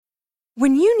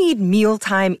When you need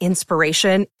mealtime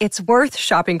inspiration, it's worth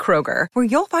shopping Kroger, where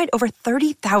you'll find over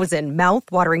 30,000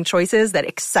 mouth-watering choices that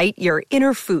excite your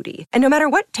inner foodie. And no matter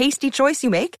what tasty choice you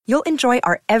make, you'll enjoy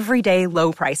our everyday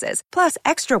low prices, plus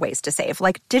extra ways to save,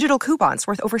 like digital coupons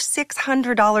worth over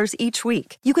 $600 each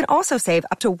week. You can also save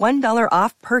up to $1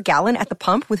 off per gallon at the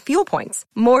pump with fuel points.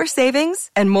 More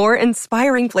savings and more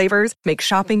inspiring flavors make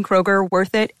shopping Kroger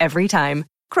worth it every time.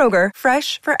 Kroger,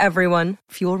 fresh for everyone.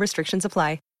 Fuel restrictions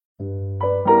apply.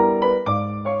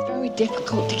 It's very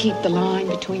difficult to keep the line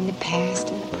between the past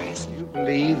and the present. You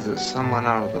believe that someone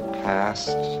out of the past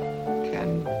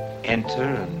can enter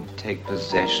and take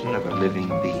possession of a living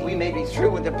being? We may be through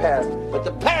with the past, but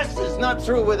the past is not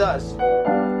through with us.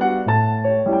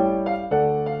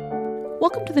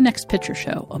 Welcome to The Next Picture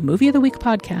Show, a Movie of the Week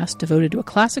podcast devoted to a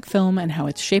classic film and how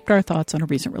it's shaped our thoughts on a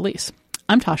recent release.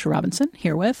 I'm Tasha Robinson,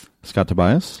 here with Scott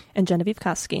Tobias and Genevieve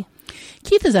Koski.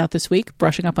 Keith is out this week,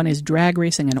 brushing up on his drag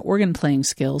racing and organ playing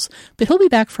skills, but he'll be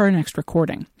back for our next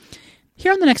recording.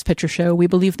 Here on The Next Picture Show, we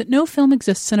believe that no film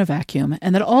exists in a vacuum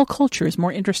and that all culture is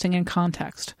more interesting in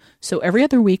context. So every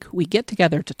other week, we get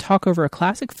together to talk over a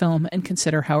classic film and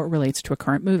consider how it relates to a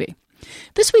current movie.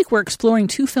 This week, we're exploring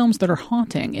two films that are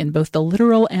haunting in both the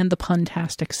literal and the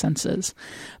pun-tastic senses.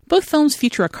 Both films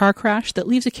feature a car crash that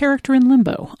leaves a character in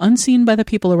limbo, unseen by the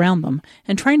people around them,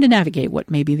 and trying to navigate what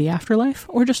may be the afterlife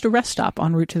or just a rest stop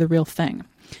en route to the real thing.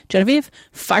 Genevieve,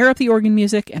 fire up the organ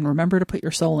music and remember to put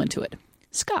your soul into it.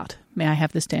 Scott, may I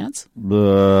have this dance?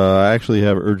 I actually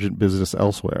have urgent business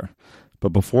elsewhere.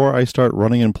 But before I start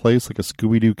running in place like a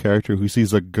Scooby-Doo character who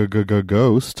sees a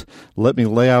ghost, let me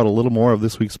lay out a little more of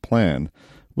this week's plan.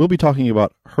 We'll be talking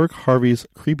about Herc Harvey's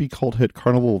creepy cult hit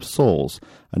Carnival of Souls,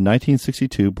 a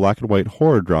 1962 black and white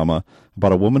horror drama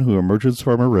about a woman who emerges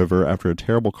from a river after a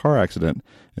terrible car accident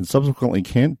and subsequently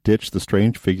can't ditch the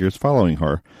strange figures following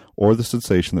her or the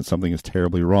sensation that something is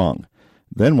terribly wrong.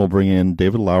 Then we'll bring in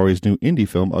David Lowery's new indie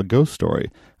film, A Ghost Story,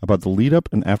 about the lead-up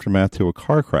and aftermath to a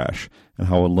car crash and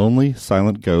how a lonely,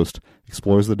 silent ghost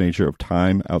explores the nature of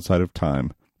time outside of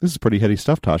time. This is pretty heady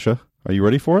stuff, Tasha. Are you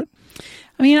ready for it?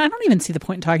 I mean, I don't even see the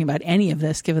point in talking about any of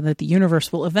this, given that the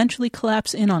universe will eventually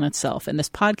collapse in on itself, and this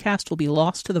podcast will be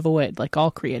lost to the void, like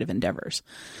all creative endeavors.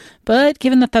 But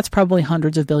given that that's probably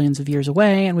hundreds of billions of years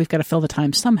away, and we've got to fill the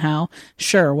time somehow,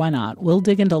 sure, why not? We'll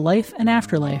dig into life and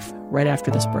afterlife right after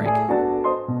this break.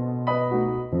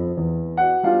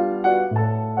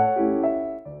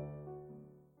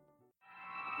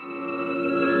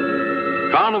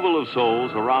 Carnival of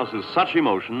Souls arouses such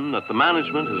emotion that the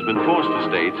management has been forced to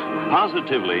state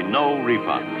positively no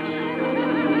refunds.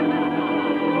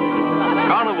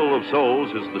 Carnival of Souls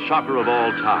is the shocker of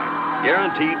all time,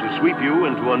 guaranteed to sweep you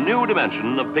into a new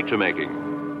dimension of picture making.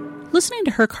 Listening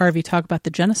to Herc Harvey talk about the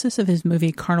genesis of his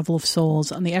movie Carnival of Souls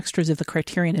on the extras of the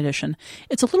Criterion Edition,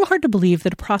 it's a little hard to believe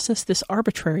that a process this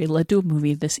arbitrary led to a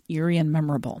movie this eerie and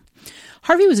memorable.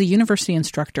 Harvey was a university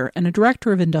instructor and a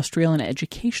director of industrial and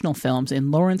educational films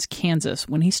in Lawrence, Kansas,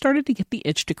 when he started to get the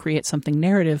itch to create something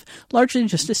narrative, largely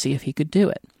just to see if he could do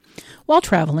it. While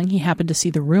traveling, he happened to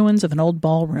see the ruins of an old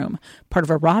ballroom, part of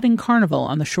a rotting carnival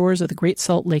on the shores of the Great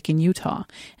Salt Lake in Utah,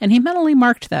 and he mentally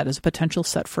marked that as a potential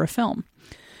set for a film.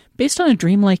 Based on a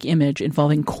dreamlike image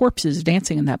involving corpses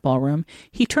dancing in that ballroom,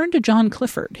 he turned to John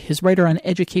Clifford, his writer on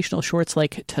educational shorts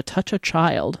like To Touch a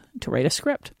Child, to write a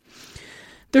script.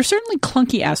 There are certainly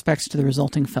clunky aspects to the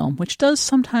resulting film, which does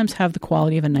sometimes have the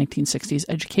quality of a 1960s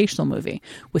educational movie,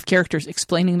 with characters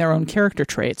explaining their own character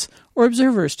traits, or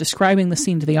observers describing the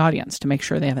scene to the audience to make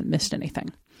sure they haven't missed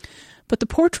anything. But the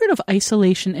portrait of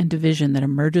isolation and division that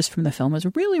emerges from the film is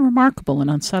really remarkable and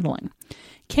unsettling.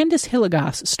 Candice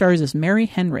Hillegas stars as Mary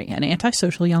Henry, an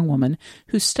antisocial young woman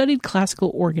who studied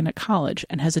classical organ at college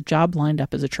and has a job lined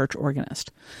up as a church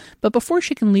organist. But before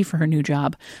she can leave for her new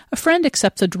job, a friend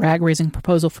accepts a drag-raising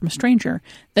proposal from a stranger,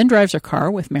 then drives her car,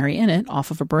 with Mary in it,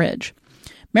 off of a bridge.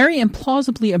 Mary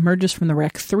implausibly emerges from the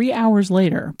wreck 3 hours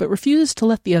later, but refuses to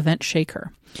let the event shake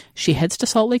her. She heads to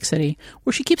Salt Lake City,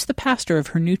 where she keeps the pastor of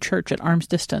her new church at arm's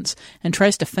distance and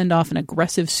tries to fend off an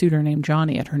aggressive suitor named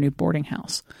Johnny at her new boarding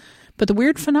house. But the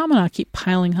weird phenomena keep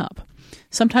piling up.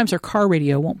 Sometimes her car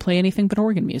radio won't play anything but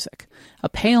organ music. A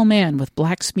pale man with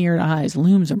black smeared eyes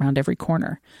looms around every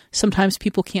corner. Sometimes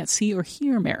people can't see or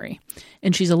hear Mary,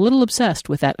 and she's a little obsessed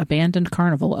with that abandoned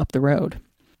carnival up the road.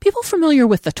 People familiar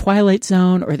with The Twilight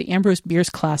Zone or the Ambrose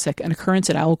Bierce classic An Occurrence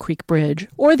at Owl Creek Bridge,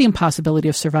 or the impossibility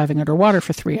of surviving underwater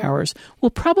for 3 hours, will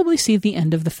probably see the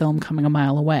end of the film coming a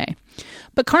mile away.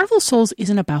 But Carnival of Souls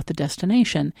isn't about the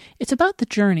destination, it's about the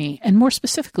journey, and more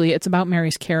specifically, it's about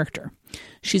Mary's character.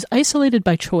 She's isolated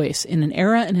by choice in an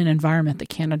era and an environment that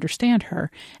can't understand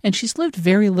her, and she's lived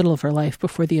very little of her life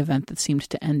before the event that seemed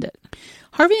to end it.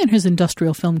 Harvey and his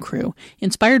industrial film crew,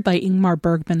 inspired by Ingmar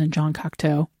Bergman and Jean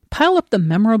Cocteau, pile up the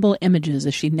memorable images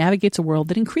as she navigates a world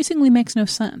that increasingly makes no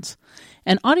sense.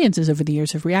 And audiences over the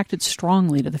years have reacted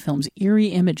strongly to the film's eerie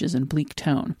images and bleak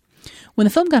tone. When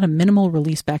the film got a minimal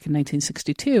release back in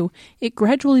 1962, it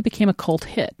gradually became a cult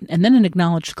hit, and then an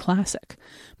acknowledged classic.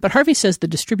 But Harvey says the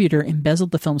distributor embezzled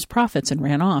the film's profits and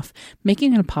ran off,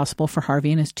 making it impossible for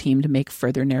Harvey and his team to make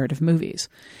further narrative movies.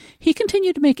 He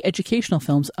continued to make educational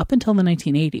films up until the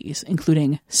 1980s,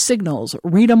 including Signals,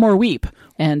 Read 'em or Weep,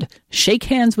 and Shake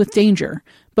Hands with Danger,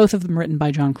 both of them written by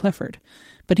John Clifford.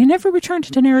 But he never returned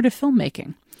to narrative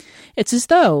filmmaking. It's as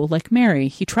though, like Mary,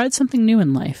 he tried something new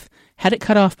in life, had it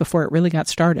cut off before it really got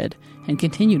started, and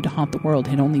continued to haunt the world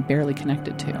he'd only barely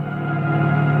connected to.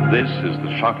 This is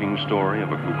the shocking story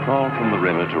of a who crawled from the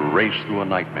river to race through a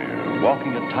nightmare,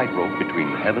 walking a tightrope between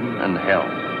heaven and hell.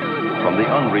 From the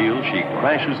unreal, she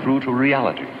crashes through to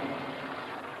reality.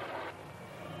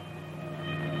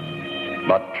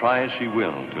 But try as she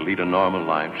will to lead a normal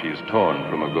life, she is torn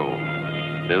from her goal.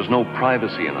 There's no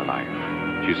privacy in a life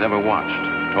she's ever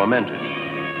watched, tormented.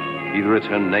 Either it's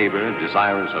her neighbor,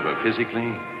 desirous of her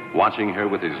physically, watching her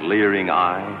with his leering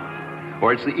eye,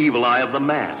 or it's the evil eye of the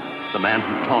man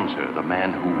who taunts her, the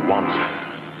man who wants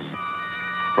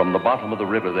her. From the bottom of the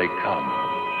river they come.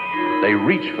 They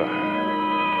reach for her.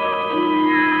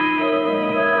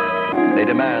 They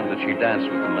demand that she dance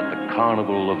with them at the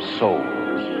Carnival of Souls.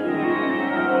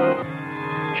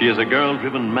 She is a girl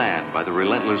driven mad by the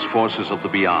relentless forces of the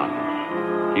beyond.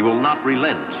 He will not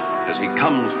relent as he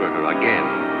comes for her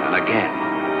again and again.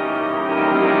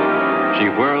 She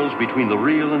whirls between the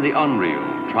real and the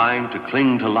unreal, trying to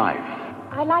cling to life.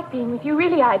 I like being with you,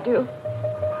 really I do.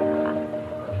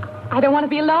 I don't want to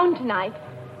be alone tonight.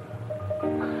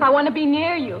 I want to be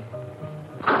near you.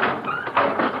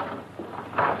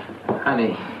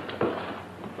 Honey,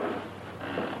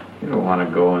 you don't want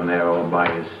to go in there all by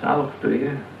yourself, do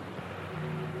you?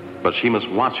 But she must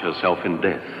watch herself in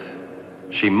death.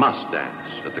 She must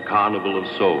dance at the Carnival of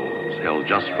Souls held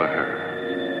just for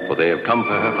her. For they have come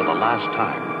for her for the last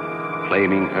time,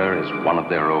 claiming her as one of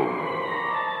their own.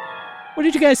 What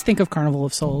did you guys think of Carnival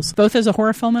of Souls, both as a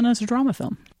horror film and as a drama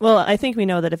film? Well, I think we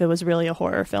know that if it was really a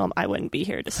horror film, I wouldn't be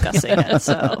here discussing it.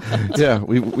 So yeah,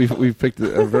 we've picked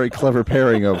a very clever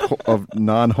pairing of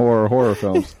non-horror horror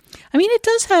films. I mean, it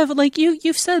does have, like,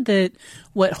 you've said that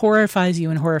what horrifies you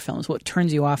in horror films, what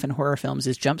turns you off in horror films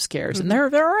is jump scares. Mm-hmm.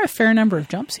 And there are a fair number of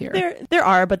jumps here. There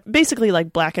are, but basically,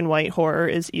 like, black and white horror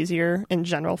is easier in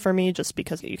general for me, just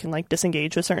because you can, like,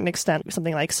 disengage to a certain extent.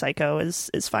 Something like Psycho is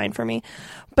fine for me.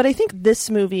 But I think this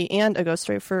movie and A Ghost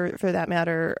Story, for that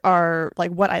matter, are,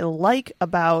 like, what I like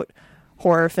about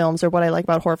horror films, or what I like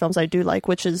about horror films I do like,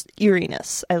 which is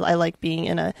eeriness. I like being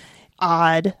in a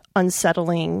odd,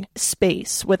 unsettling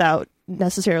space without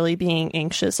necessarily being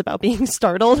anxious about being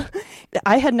startled.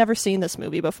 I had never seen this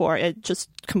movie before. It just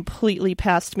completely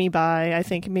passed me by. I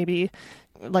think maybe,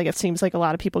 like, it seems like a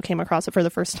lot of people came across it for the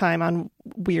first time on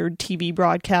weird TV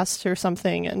broadcasts or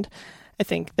something, and I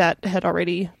think that had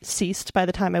already ceased by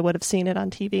the time I would have seen it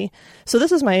on TV. So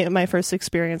this is my first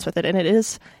experience with it, and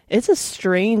it's a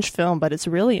strange film, but it's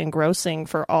really engrossing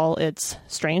for all its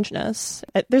strangeness.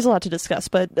 There's a lot to discuss,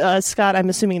 but Scott, I'm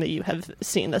assuming that you have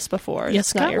seen this before. Yes, it's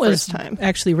Scott not your was first time.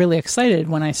 Actually really excited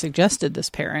when I suggested this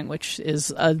pairing, which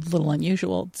is a little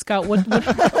unusual. Scott, what?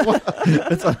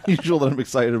 It's unusual that I'm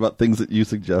excited about things that you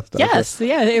suggest. Yes,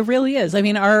 yeah, it really is. I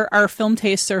mean, our film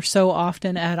tastes are so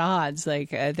often at odds.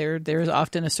 Like there's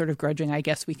often a sort of grudging, I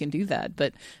guess we can do that.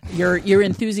 But your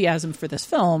enthusiasm for this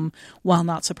film, while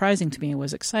not surprising to me,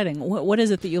 was exciting. What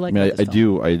is it that you like about this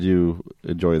film? I do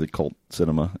enjoy the cult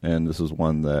cinema, and this is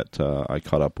one that I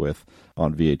caught up with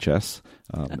on VHS.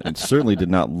 It certainly did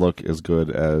not look as good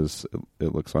as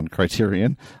it looks on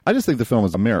Criterion. I just think the film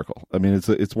is a miracle. I mean,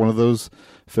 it's one of those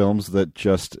films that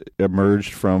just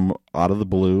emerged from out of the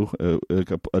blue,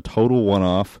 a total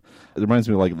one-off. It reminds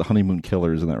me of like the Honeymoon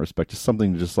Killers in that respect. Just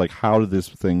something just like, how did this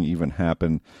thing even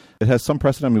happen? It has some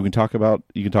precedent. I mean, you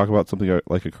can talk about something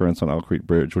like Occurrence on Owl Creek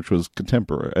Bridge, which was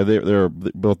contemporary. They're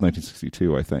both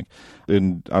 1962, I think.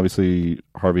 And obviously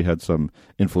Harvey had some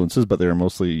influences, but they were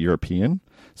mostly European.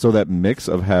 So that mix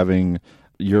of having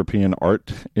European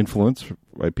art influence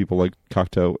by people like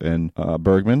Cocteau and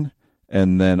Bergman,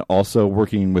 and then also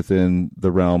working within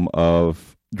the realm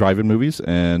of drive-in movies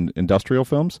and industrial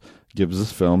films, gives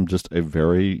this film just a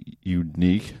very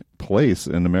unique place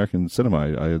in American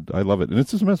cinema. I love it, and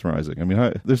it's just mesmerizing. I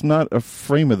mean, there's not a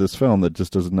frame of this film that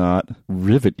just does not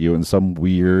rivet you in some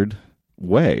weird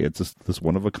way. It's just this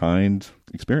one-of-a-kind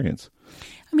experience.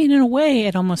 I mean, in a way,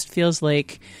 it almost feels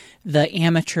like the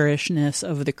amateurishness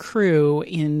of the crew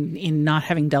in not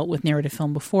having dealt with narrative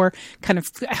film before kind of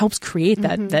helps create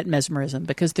that mesmerism,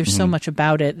 because there's so much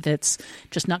about it that's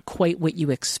just not quite what you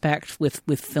expect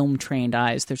with film trained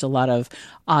eyes. There's a lot of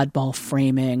oddball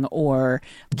framing, or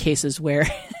cases where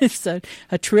it's a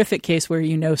terrific case where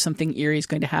you know something eerie is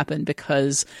going to happen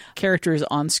because character is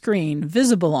on screen,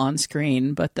 visible on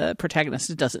screen, but the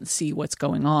protagonist doesn't see what's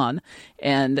going on.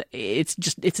 And it's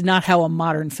not how a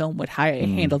modern film would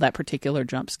handle that particular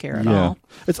jump scare at all.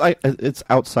 It's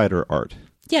outsider art.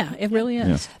 Yeah, it really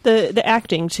is. Yeah. The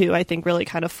acting, too, I think really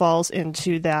kind of falls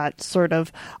into that sort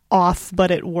of off,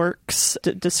 but it works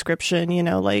description. You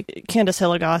know, like Candace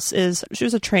Hilligoss she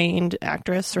was a trained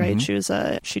actress, right?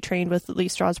 She trained with Lee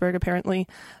Strasberg, apparently.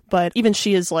 But even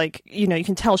she is like, you know, you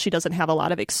can tell she doesn't have a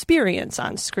lot of experience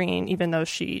on screen, even though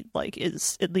she like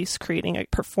is at least creating a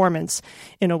performance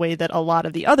in a way that a lot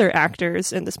of the other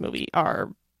actors in this movie are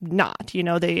not. You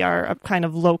know, they are a kind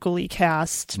of locally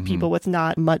cast people with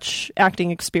not much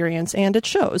acting experience, and it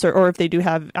shows. Or if they do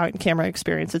have camera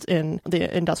experience, it's in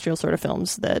the industrial sort of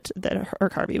films that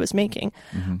Herc Harvey was making.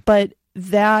 But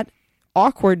that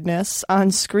awkwardness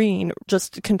on screen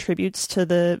just contributes to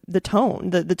the tone,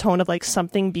 the tone of like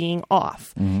something being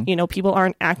off. You know, people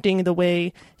aren't acting the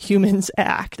way humans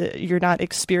act. You're not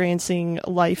experiencing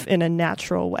life in a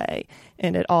natural way.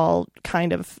 And it all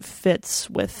kind of fits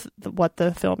with what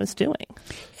the film is doing.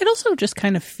 It also just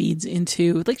kind of feeds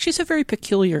into, like, she's a very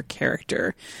peculiar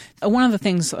character. One of the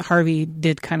things Harvey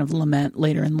did kind of lament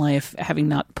later in life, having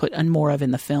not put more of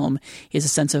in the film, is a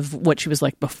sense of what she was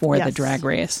like before the drag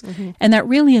race. And that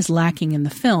really is lacking in the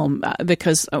film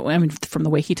because, I mean, from the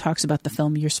way he talks about the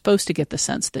film, you're supposed to get the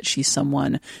sense that she's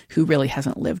someone who really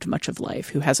hasn't lived much of life,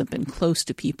 who hasn't been close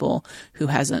to people, who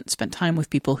hasn't spent time with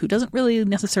people, who doesn't really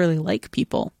necessarily like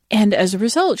people. And as a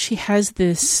result, she has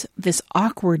this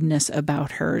awkwardness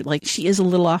about her. Like, she is a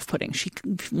little off-putting. She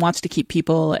wants to keep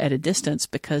people at a distance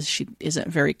because she isn't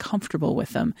very comfortable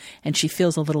with them. And she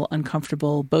feels a little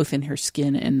uncomfortable both in her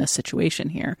skin and the situation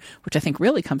here, which I think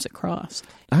really comes across.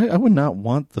 I would not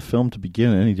want the film to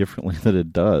begin any differently than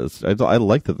it does. I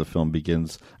like that the film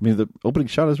begins. I mean, the opening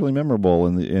shot is really memorable,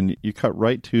 and you cut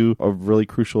right to a really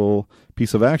crucial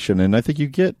piece of action. And I think you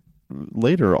get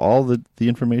later all the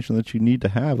information that you need to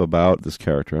have about this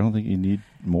character. I don't think you need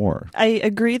more. I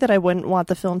agree that I wouldn't want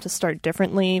the film to start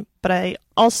differently, but I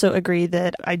also agree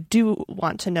that I do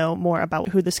want to know more about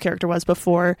who this character was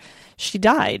before she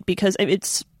died, because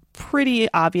it's pretty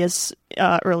obvious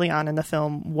early on in the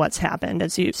film what's happened.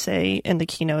 As you say in the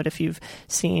keynote, if you've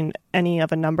seen any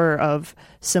of a number of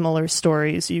similar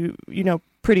stories, you know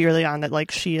pretty early on that like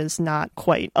she is not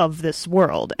quite of this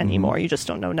world anymore. You just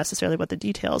don't know necessarily what the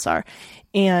details are.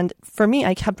 And for me,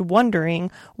 I kept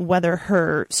wondering whether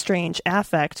her strange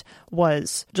affect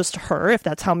was just her, if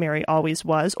that's how Mary always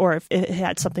was, or if it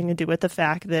had something to do with the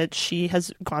fact that she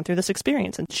has gone through this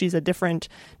experience and she's a different,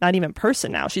 not even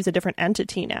person now, she's a different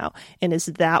entity now. And is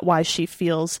that why she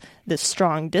feels this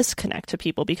strong disconnect to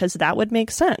people? Because that would make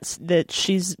sense, that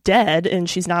she's dead and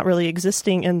she's not really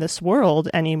existing in this world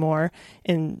anymore.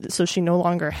 And so she no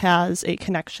longer has a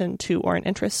connection to or an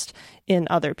interest in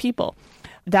other people.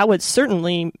 That would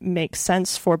certainly make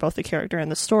sense for both the character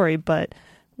and the story, but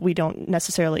we don't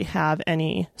necessarily have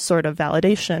any sort of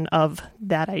validation of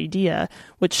that idea,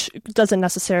 which doesn't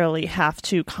necessarily have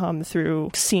to come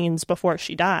through scenes before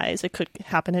she dies. It could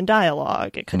happen in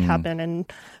dialogue. It could happen in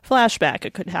flashback.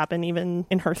 It could happen even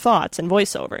in her thoughts and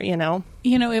voiceover, you know?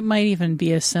 You know, it might even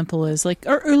be as simple as, like,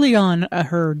 early on,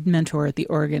 her mentor at the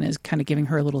organ is kind of giving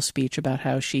her a little speech about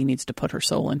how she needs to put her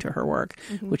soul into her work,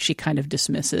 which she kind of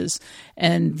dismisses.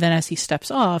 And then as he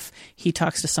steps off, he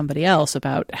talks to somebody else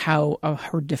about how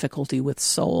her difficulty with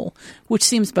soul, which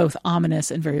seems both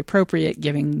ominous and very appropriate,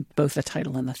 giving both the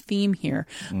title and the theme here.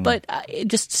 But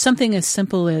just something as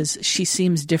simple as she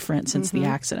seems different since the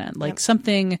accident, like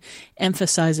something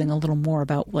emphasizing a little more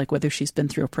about like whether she's been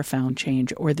through a profound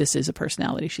change or this is a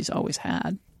personality she's always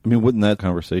had. I mean, wouldn't that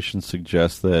conversation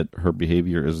suggest that her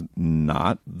behavior is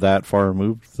not that far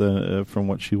removed from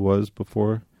what she was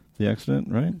before the accident,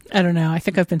 right? I don't know. I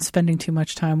think I've been spending too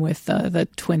much time with the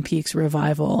Twin Peaks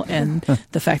revival and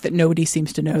the fact that nobody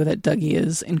seems to know that Dougie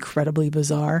is incredibly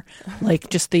bizarre. Like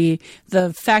just the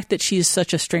fact that she's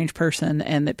such a strange person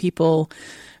and that people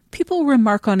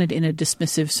remark on it in a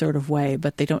dismissive sort of way,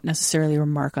 but they don't necessarily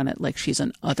remark on it like she's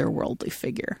an otherworldly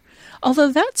figure.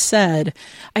 Although that said,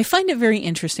 I find it very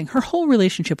interesting. Her whole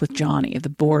relationship with Johnny, the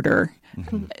boarder,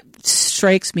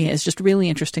 strikes me as just really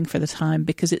interesting for the time,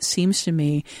 because it seems to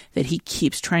me that he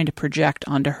keeps trying to project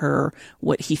onto her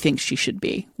what he thinks she should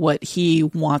be, what he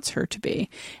wants her to be.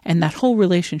 And that whole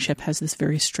relationship has this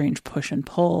very strange push and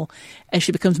pull as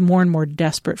she becomes more and more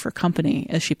desperate for company.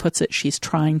 As she puts it, she's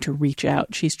trying to reach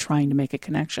out. She's trying to make a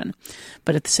connection.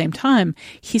 But at the same time,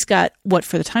 he's got what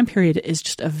for the time period is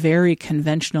just a very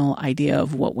conventional idea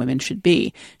of what women should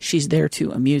be. She's there to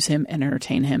amuse him and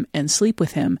entertain him and sleep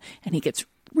with him. And he gets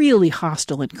really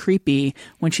hostile and creepy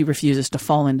when she refuses to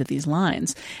fall into these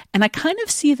lines. And I kind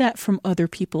of see that from other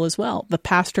people as well. The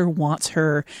pastor wants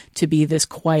her to be this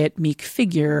quiet, meek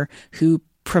figure who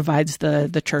provides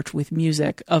the church with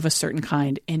music of a certain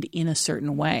kind and in a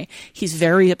certain way. He's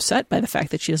very upset by the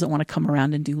fact that she doesn't want to come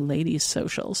around and do ladies'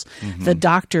 socials. Mm-hmm. The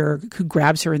doctor who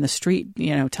grabs her in the street,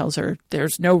 tells her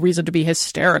there's no reason to be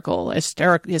hysterical.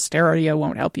 Hysteria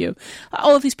won't help you.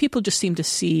 All of these people just seem to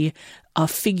see a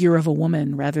figure of a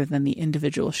woman rather than the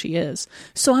individual she is.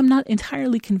 So I'm not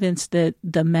entirely convinced that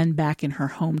the men back in her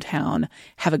hometown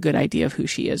have a good idea of who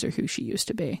she is or who she used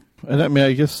to be. And I mean,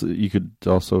 I guess you could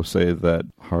also say that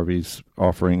Harvey's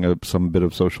offering some bit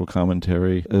of social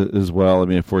commentary as well. I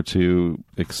mean, if we're to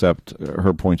accept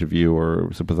her point of view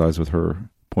or sympathize with her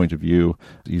point of view,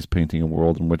 he's painting a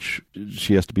world in which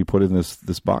she has to be put in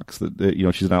this box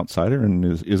that she's an outsider and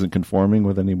isn't conforming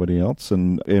with anybody else,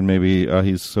 and maybe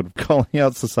he's sort of calling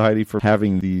out society for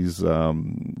having these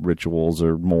rituals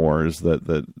or mores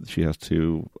that she has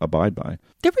to abide by.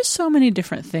 There were so many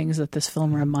different things that this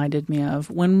film reminded me of.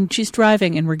 When she's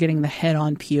driving and we're getting the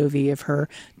head-on POV of her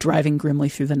driving grimly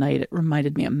through the night, it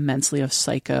reminded me immensely of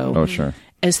Psycho. Oh, sure.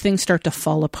 As things start to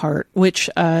fall apart, which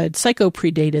Psycho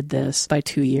predated this by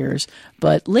 2 years,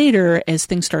 but later, as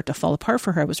things start to fall apart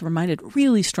for her, I was reminded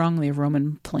really strongly of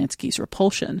Roman Polanski's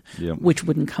Repulsion, which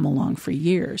wouldn't come along for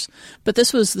years. But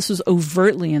this was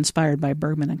overtly inspired by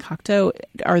Bergman and Cocteau.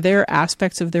 Are there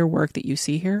aspects of their work that you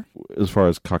see here? As far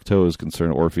as Cocteau is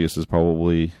concerned, Orpheus is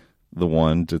probably the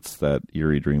one. It's that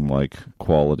eerie, dreamlike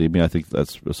quality. I mean, I think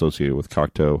that's associated with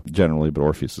Cocteau generally, but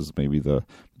Orpheus is maybe the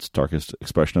starkest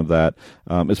expression of that.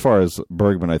 As far as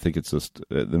Bergman, I think it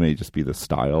may just be the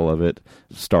style of it.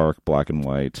 Stark, black and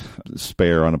white,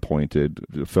 spare, unappointed,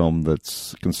 a film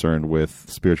that's concerned with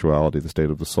spirituality, the state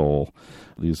of the soul.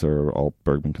 These are all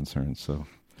Bergman concerns. So,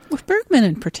 with Bergman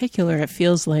in particular, it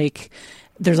feels like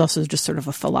there's also just sort of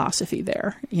a philosophy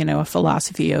there, a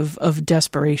philosophy of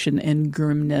desperation and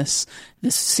grimness.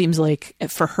 This seems like,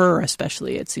 for her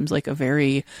especially, it seems like a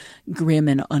very grim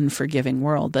and unforgiving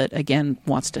world that, again,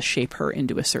 wants to shape her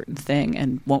into a certain thing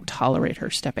and won't tolerate her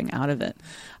stepping out of it.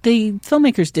 The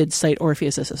filmmakers did cite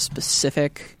Orpheus as a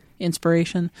specific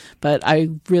inspiration, but I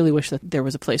really wish that there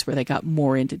was a place where they got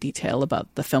more into detail about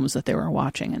the films that they were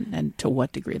watching and to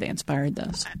what degree they inspired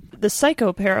those. The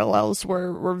Psycho parallels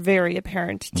were very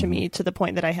apparent to me, to the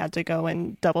point that I had to go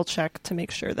and double check to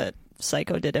make sure that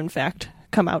Psycho did in fact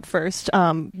come out first.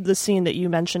 The scene that you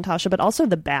mentioned, Tasha, but also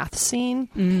the bath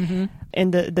scene,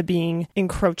 and the being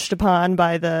encroached upon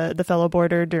by the fellow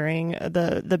boarder during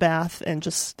the bath, and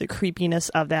just the creepiness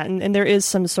of that. And there is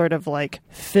some sort of like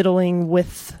fiddling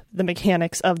with the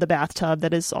mechanics of the bathtub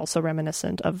that is also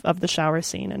reminiscent of the shower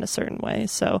scene in a certain way.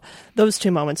 So those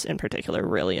two moments in particular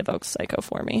really evoke Psycho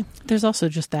for me. There's also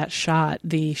just that shot,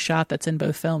 the shot that's in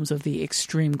both films of the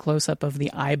extreme close-up of the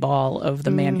eyeball of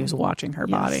the man who's watching her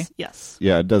body. Yes.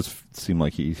 Yeah, it does seem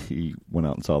like he went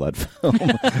out and saw that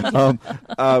film.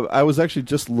 I was actually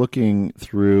just looking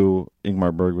through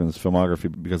Ingmar Bergman's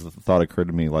filmography because the thought occurred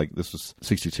to me, like, this was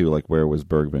 1962, like, where was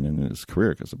Bergman in his career?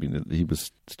 Because, I mean, he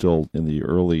was still in the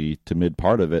early to mid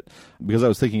part of it. Because I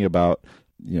was thinking about,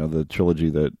 the trilogy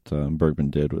that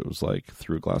Bergman did. It was like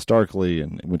Through Glass Darkly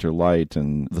and Winter Light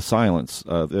and The Silence,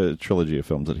 the trilogy of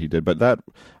films that he did. But that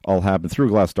all happened. Through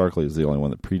Glass Darkly is the only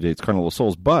one that predates Carnival of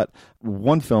Souls. But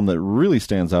one film that really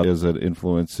stands out is it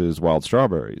influences Wild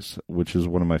Strawberries, which is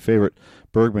one of my favorite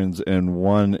Bergmans, and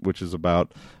one which is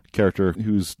about a character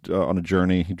who's on a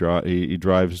journey. He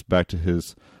drives back to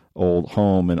his old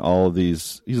home, and all of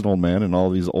these, he's an old man, and all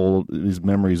of these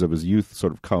memories of his youth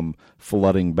sort of come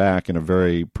flooding back in a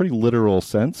very pretty literal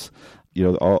sense.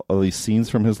 All these scenes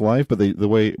from his life, but the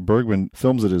way Bergman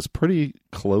films it is pretty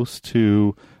close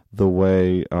to the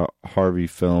way Harvey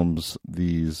films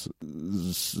these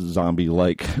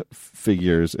zombie-like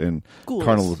figures in ghouls.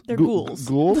 Carnival. They're ghouls.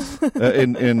 Ghouls? I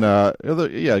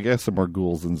guess they're more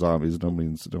ghouls than zombies. No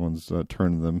one's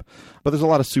turned them. But there's a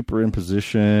lot of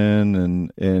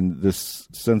superimposition and this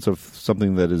sense of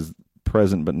something that is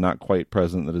present but not quite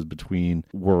present, that is between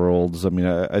worlds. I mean,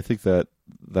 I think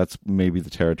that's maybe the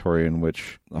territory in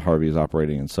which Harvey is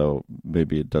operating, and so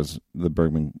maybe it does, the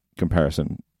Bergman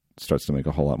comparison starts to make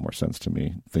a whole lot more sense to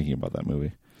me thinking about that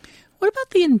movie. What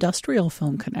about the industrial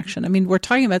film connection? I mean, we're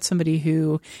talking about somebody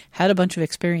who had a bunch of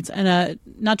experience, and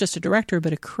not just a director,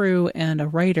 but a crew and a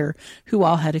writer who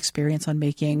all had experience on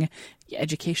making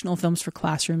educational films for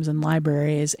classrooms and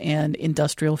libraries and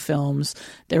industrial films.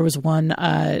 There was one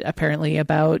apparently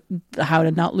about how to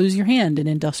not lose your hand in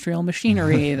industrial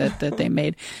machinery that they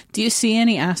made. Do you see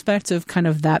any aspects of kind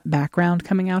of that background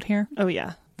coming out here? Oh,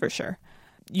 yeah, for sure.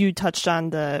 You touched on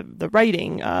the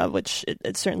writing, which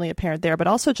it's certainly apparent there, but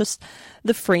also just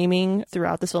the framing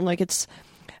throughout this film. Like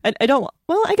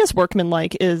I guess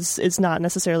workmanlike is not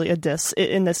necessarily a diss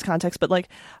in this context, but like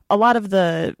a lot of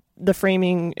the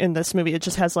framing in this movie, it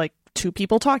just has like two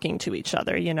people talking to each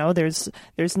other. You know, there's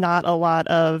not a lot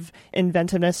of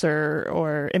inventiveness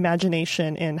or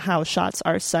imagination in how shots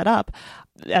are set up.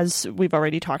 As we've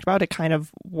already talked about, it kind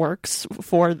of works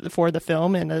for the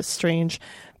film in a strange,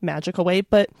 magical way.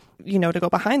 But, you know, to go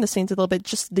behind the scenes a little bit,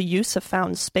 just the use of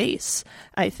found space,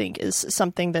 I think, is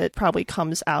something that probably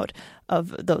comes out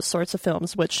of those sorts of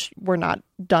films, which were not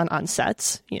done on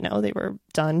sets. You know, they were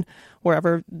done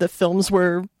wherever the films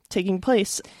were taking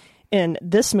place. And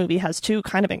this movie has two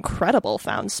kind of incredible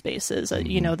found spaces,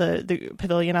 you know, the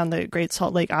pavilion on the Great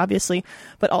Salt Lake, obviously,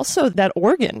 but also that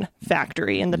organ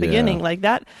factory in the beginning. Like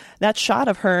that shot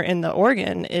of her in the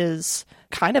organ is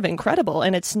kind of incredible.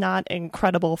 And it's not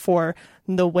incredible for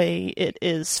the way it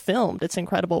is filmed. It's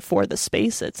incredible for the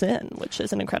space it's in, which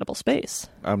is an incredible space.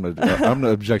 I'm gonna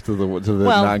object to the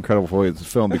not incredible for the way it's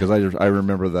filmed, because I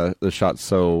remember the shot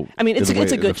so. I mean, it's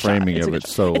a good framing shot. Of it.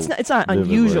 So it's not an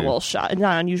unusual shot. It's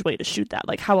not an unusual way to shoot that.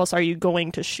 Like, how else are you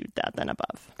going to shoot that than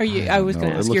above? Are you? I was going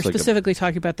to ask. You're specifically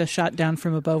talking about the shot down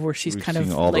from above where she's kind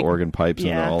of all the organ pipes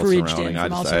and all bridged surrounding. in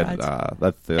from all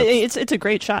sides. It's a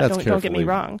great shot. Don't get me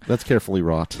wrong. That's carefully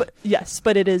wrought.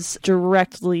 But it is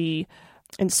directly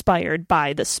inspired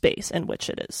by the space in which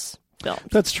it is filmed.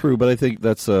 That's true, but I think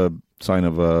that's a sign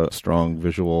of a strong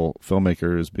visual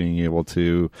filmmaker, is being able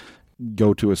to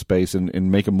go to a space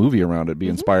and make a movie around it, be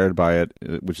inspired by it,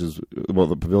 which is, well,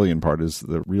 the pavilion part is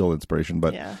the real inspiration,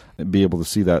 but be able to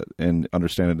see that and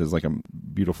understand it as like a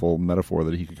beautiful metaphor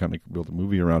that he could kind of build a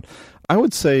movie around. I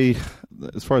would say,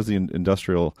 as far as the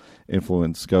industrial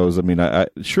influence goes, I mean,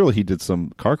 surely he did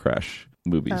some car crash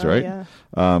movies, right?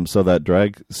 Yeah. So that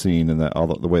drag scene and that all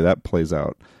the way that plays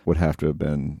out would have to have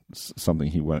been something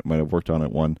he might have worked on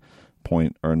at one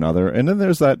point or another. And then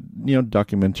there's that, you know,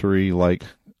 documentary like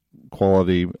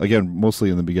quality, again, mostly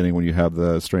in the beginning when you have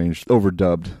the strange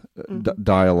overdubbed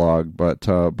dialogue, but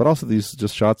also these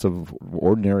just shots of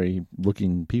ordinary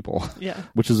looking people,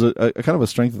 which is a kind of a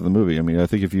strength of the movie. I mean, I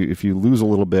think if you lose a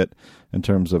little bit in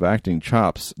terms of acting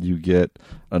chops, you get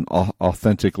an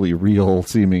authentically real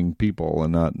seeming people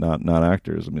and not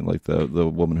actors. I mean, like the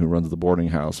woman who runs the boarding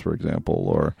house, for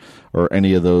example, or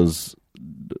any of those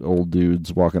old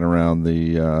dudes walking around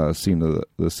the scene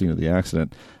of the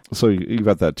accident. So you've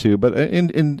got that too, but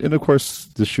and of course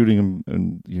the shooting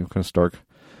and you know, kind of stark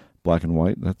black and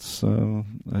white. That's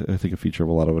I think a feature of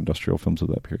a lot of industrial films of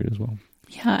that period as well.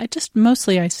 Yeah,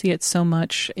 I see it so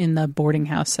much in the boarding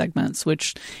house segments,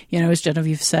 which, you know, as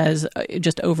Genevieve says,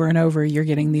 just over and over, you're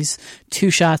getting these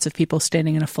two shots of people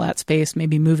standing in a flat space,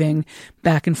 maybe moving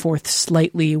back and forth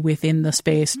slightly within the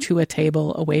space to a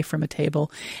table, away from a table.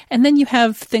 And then you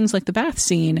have things like the bath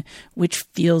scene, which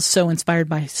feels so inspired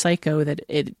by Psycho that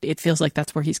it feels like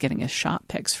that's where he's getting his shot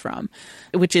picks from,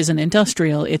 which isn't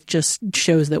industrial. It just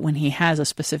shows that when he has a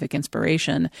specific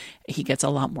inspiration, he gets a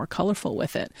lot more colorful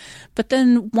with it. But then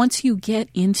once you get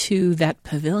into that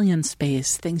pavilion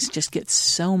space, things just get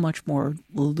so much more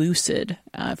lucid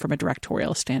from a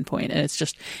directorial standpoint. And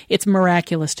it's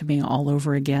miraculous to me all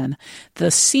over again.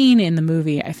 The scene in the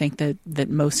movie, I think that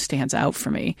most stands out for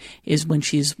me is when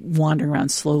she's wandering around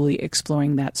slowly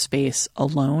exploring that space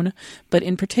alone. But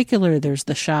in particular, there's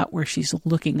the shot where she's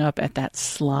looking up at that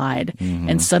slide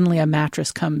and suddenly a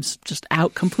mattress comes just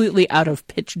out completely out of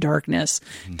pitch darkness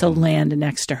to land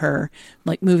next to her,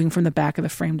 like moving from the back of the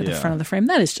frame to the front of the frame.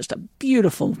 That is just a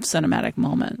beautiful cinematic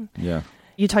moment. Yeah.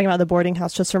 You talking about the boarding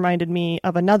house just reminded me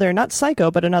of another, not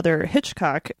Psycho, but another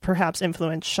Hitchcock perhaps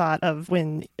influenced shot of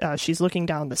when she's looking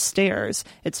down the stairs.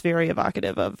 It's very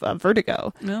evocative of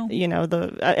Vertigo. No. You know,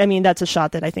 I mean, that's a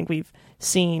shot that I think we've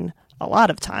seen a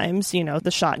lot of times, you know, the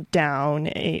shot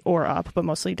down or up, but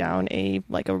mostly down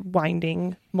like a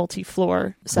winding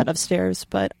multi-floor set of stairs.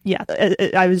 But yeah,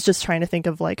 I was just trying to think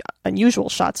of like unusual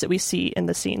shots that we see in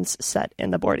the scenes set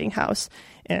in the boarding house,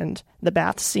 and the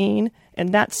bath scene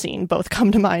and that scene both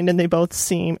come to mind, and they both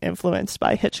seem influenced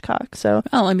by Hitchcock. So,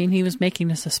 well, I mean, he was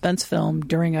making a suspense film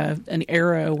during an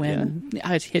era when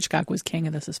Hitchcock was king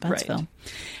of the suspense film.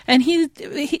 And he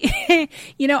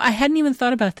I hadn't even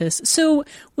thought about this. So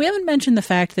we haven't mentioned the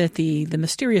fact that the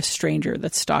mysterious stranger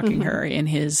that's stalking her in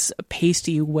his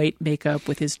pasty white makeup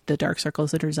with the dark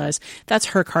circles under his eyes, that's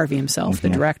Herc Harvey himself, the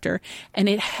director. And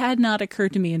it had not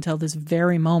occurred to me until this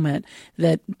very moment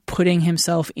that putting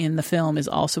himself in the film is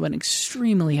also an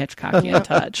extremely Hitchcockian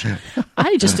touch.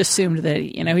 I just assumed that,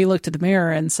 he looked at the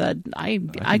mirror and said, I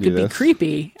could be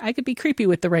creepy. I could be creepy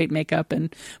with the right makeup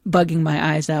and bugging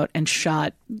my eyes out, and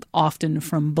shot often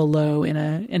from below in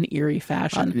an eerie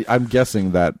fashion. I'm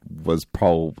guessing that was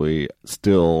probably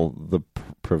still the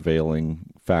prevailing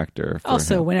factor for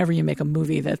also him. Whenever you make a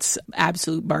movie that's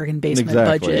absolute bargain basement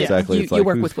budget, you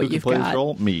work with what you've got.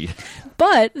 Role? Me.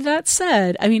 But that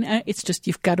said, I mean, it's just,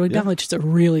 you've got to acknowledge it's a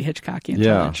really Hitchcockian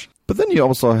touch. But then you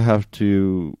also have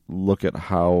to look at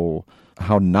how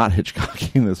not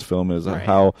Hitchcockian this film is,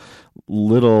 how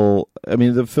little. I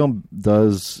mean, the film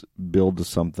does build to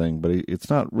something, but it's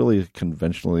not really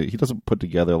conventionally. He doesn't put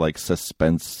together like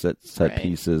suspense set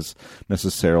pieces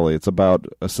necessarily. It's about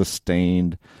a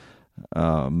sustained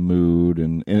mood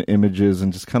and images,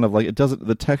 and just kind of like it doesn't.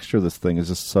 The texture of this thing is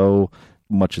just so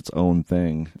much its own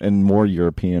thing, and more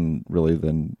European really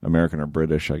than American or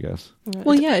British, I guess.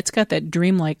 Well, yeah, it's got that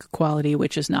dreamlike quality,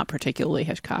 which is not particularly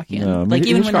Hitchcockian. No,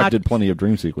 even Hitchcock did plenty of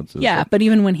dream sequences. Yeah, but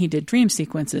even when he did dream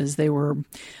sequences, they were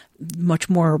much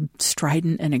more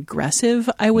strident and aggressive,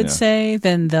 I would say,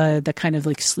 than the kind of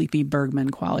like sleepy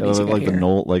Bergman qualities.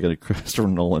 Like a Christopher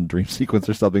Nolan dream sequence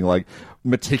or something, like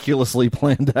meticulously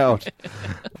planned out.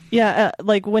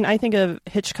 Like when I think of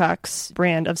Hitchcock's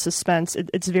brand of suspense,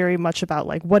 it's very much about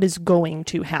like what is going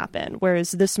to happen.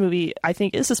 Whereas this movie, I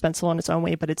think, is suspenseful in its own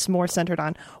way, but it's more centered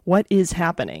on what is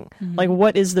happening. Mm-hmm. Like,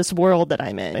 what is this world that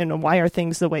I'm in, and why are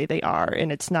things the way they are?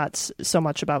 And it's not so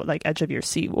much about like edge of your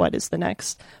seat. What is the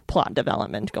next plot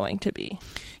development going to be?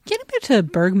 Getting back to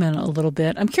Bergman a little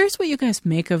bit, I'm curious what you guys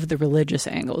make of the religious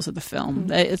angles of the film.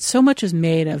 Mm-hmm. It's so much is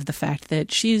made of the fact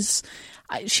that she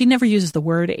never uses the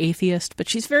word atheist, but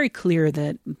she's very clear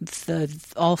that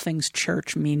all things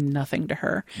church mean nothing to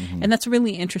her. Mm-hmm. And that's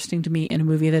really interesting to me in a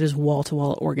movie that is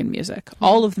wall-to-wall organ music.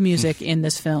 All of the music in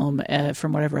this film,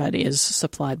 from what I've read, is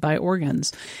supplied by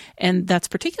organs. And that's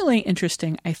particularly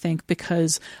interesting, I think,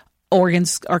 because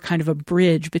organs are kind of a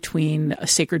bridge between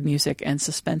sacred music and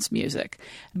suspense music,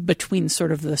 between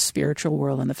sort of the spiritual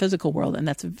world and the physical world, and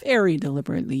that's very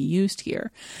deliberately used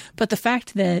here. But the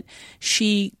fact that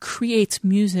she creates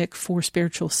music for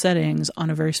spiritual settings on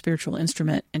a very spiritual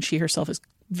instrument, and she herself is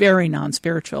very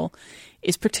non-spiritual,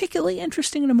 is particularly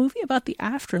interesting in a movie about the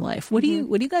afterlife. What do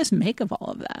you guys make of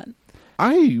all of that?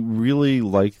 I really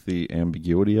like the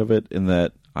ambiguity of it, in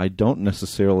that I don't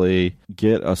necessarily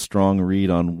get a strong read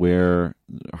on where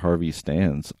Harvey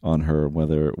stands on her,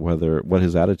 whether what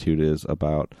his attitude is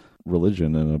about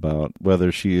religion, and about whether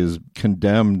she is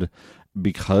condemned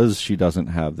because she doesn't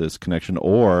have this connection,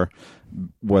 or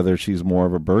whether she's more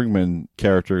of a Bergman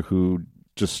character who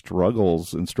just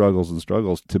struggles and struggles and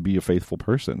struggles to be a faithful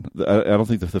person. I don't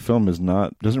think that the film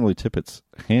doesn't really tip its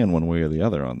hand one way or the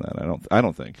other on that. I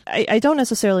don't think. I don't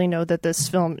necessarily know that this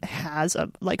film has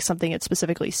something it's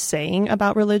specifically saying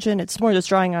about religion. It's more just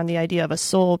drawing on the idea of a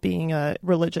soul being a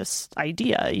religious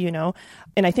idea,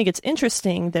 And I think it's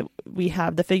interesting that we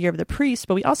have the figure of the priest,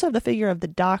 but we also have the figure of the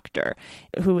doctor,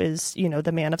 who is,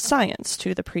 the man of science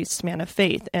to the priest's man of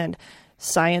faith. And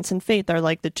science and faith are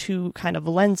like the two kind of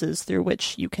lenses through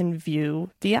which you can view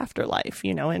the afterlife,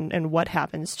 and what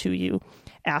happens to you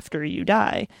after you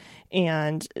die.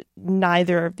 And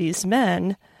neither of these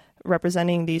men,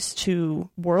 representing these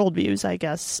two worldviews, I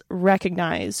guess,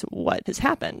 recognize what has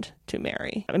happened to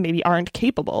Mary. Maybe aren't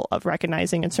capable of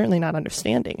recognizing and certainly not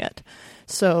understanding it.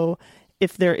 So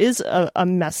if there is a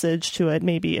message to it,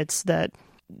 maybe it's that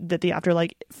the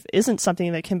afterlife isn't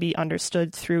something that can be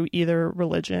understood through either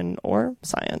religion or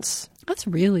science. That's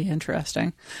really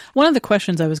interesting. One of the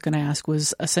questions I was going to ask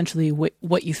was essentially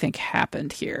what you think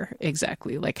happened here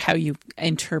exactly, like how you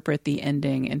interpret the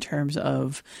ending in terms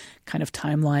of kind of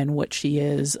timeline, what she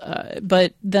is.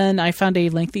 But then I found a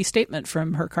lengthy statement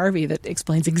from Herc Harvey that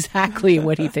explains exactly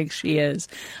what he thinks she is.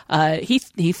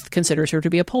 He considers her to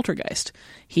be a poltergeist.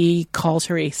 He calls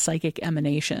her a psychic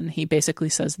emanation. He basically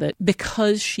says that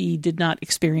because she did not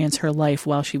experience her life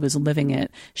while she was living it,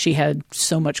 she had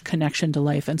so much connection to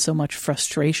life and so much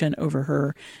frustration over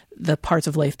her the parts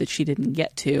of life that she didn't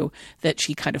get to, that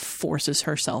she kind of forces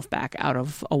herself back out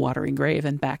of a watery grave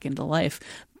and back into life,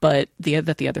 but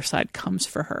that the other side comes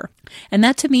for her. And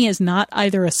that to me is not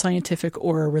either a scientific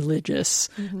or a religious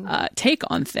take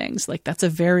on things. Like, that's a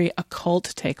very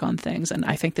occult take on things, and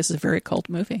I think this is a very occult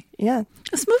movie. Yeah.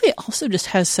 This movie also just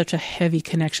has such a heavy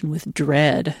connection with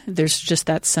dread. There's just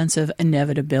that sense of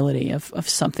inevitability of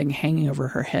something hanging over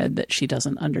her head that she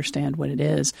doesn't understand what it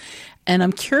is. And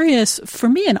I'm curious, for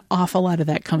me, an awful lot of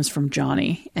that comes from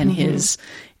Johnny and his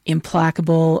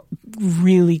implacable,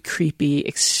 really creepy,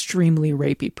 extremely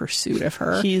rapey pursuit of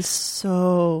her. He's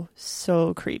so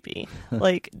creepy.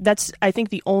 Like, that's, I think,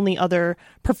 the only other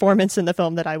performance in the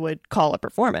film that I would call a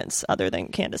performance, other than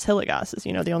Candice Hilligas, is,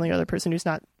 the only other person who's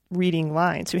not reading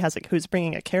lines, who's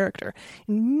bringing a character.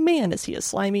 And man, is he a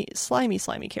slimy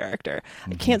character.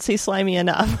 I can't say slimy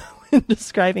enough when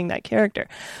describing that character.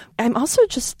 I'm also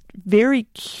just very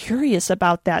curious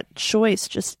about that choice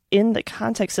just in the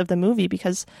context of the movie,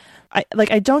 because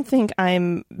I don't think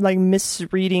I'm like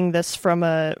misreading this from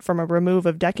a remove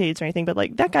of decades or anything, but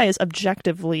like, that guy is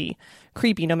objectively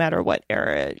creepy no matter what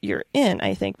era you're in,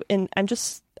 I think. And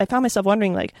I found myself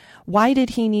wondering, like, why did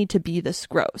he need to be this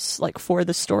gross, like, for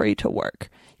the story to work?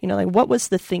 Like, what was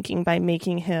the thinking by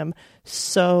making him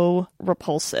so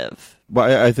repulsive?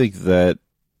 Well, I think that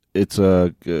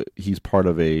he's part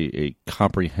of a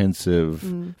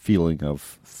comprehensive feeling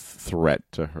of threat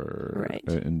to her, right,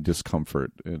 and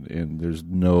discomfort, and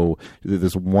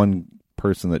there's one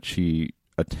person that she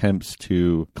attempts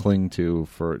to cling to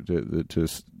to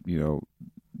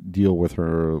deal with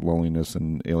her loneliness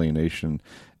and alienation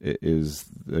is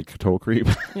a total creep.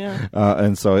 Yeah.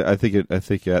 And so I think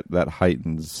that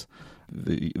heightens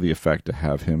the effect to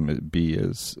have him be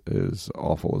as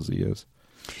awful as he is.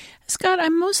 Scott,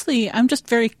 I'm just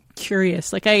very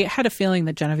curious. Like, I had a feeling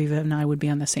that Genevieve and I would be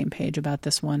on the same page about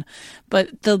this one,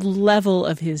 but the level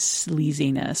of his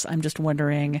sleaziness, I'm just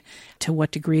wondering to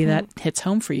what degree that hits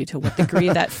home for you, to what degree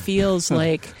that feels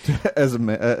like as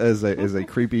a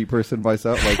creepy person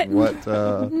myself, like what?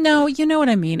 No, you know what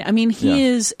I mean. I mean, he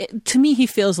is, to me, he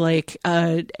feels like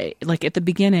at the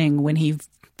beginning when he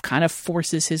kind of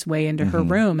forces his way into her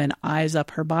room and eyes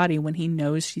up her body when he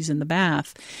knows she's in the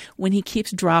bath, when he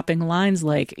keeps dropping lines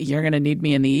like, "You're going to need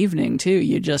me in the evening too,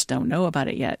 you just don't know about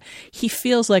it yet." He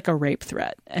feels like a rape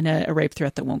threat, and a rape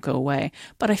threat that won't go away.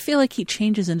 But I feel like he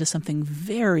changes into something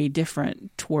very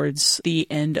different towards the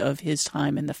end of his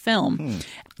time in the film.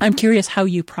 I'm curious how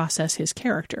you process his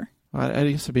character.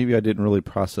 I guess maybe I didn't really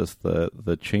process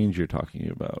the change you're talking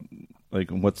about. Like,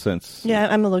 in what sense? Yeah,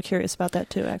 I'm a little curious about that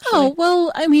too, actually. Oh,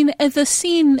 well, I mean, at the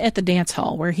scene at the dance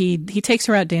hall where he takes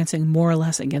her out dancing more or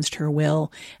less against her will,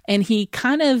 and he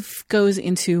kind of goes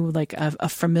into like a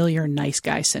familiar nice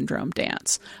guy syndrome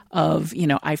dance of,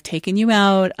 I've taken you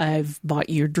out, I've bought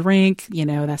you your drink,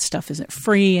 that stuff isn't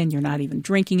free and you're not even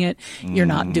drinking it, you're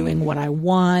not doing what I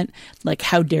want, like,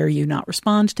 how dare you not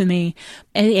respond to me?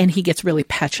 And he gets really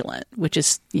petulant, which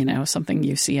is, something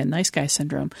you see in nice guy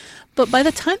syndrome. But by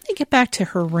the time they get back to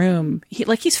her room,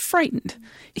 he's frightened.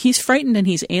 He's frightened and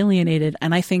he's alienated,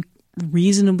 and I think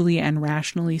reasonably and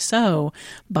rationally so,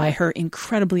 by her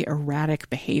incredibly erratic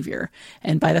behavior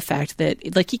and by the fact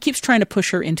that, like, he keeps trying to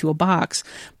push her into a box,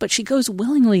 but she goes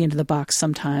willingly into the box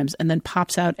sometimes and then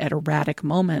pops out at erratic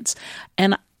moments.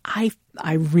 And I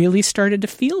really started to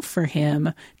feel for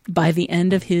him by the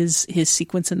end of his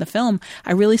sequence in the film.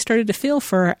 I really started to feel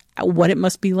for what it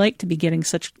must be like to be getting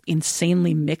such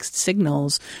insanely mixed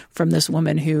signals from this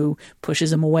woman who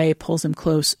pushes him away, pulls him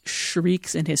close,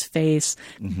 shrieks in his face,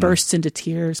 bursts into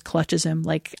tears, clutches him.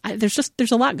 Like,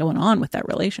 there's a lot going on with that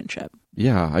relationship.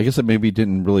 Yeah, I guess I maybe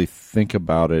didn't really think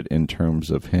about it in terms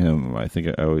of him. I think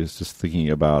I was just thinking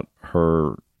about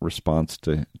her response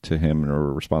to him and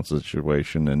her response to the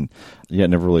situation, and it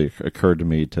never really occurred to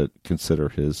me to consider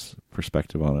his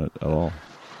perspective on it at all.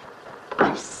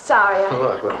 I'm sorry.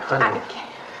 Look, honey.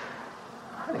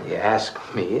 Honey, you ask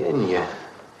me and you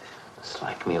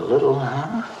dislike me a little,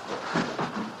 huh?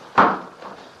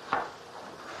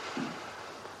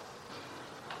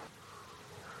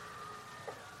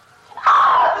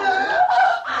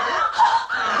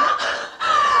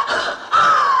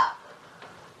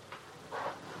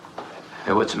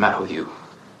 Hey, what's the matter with you?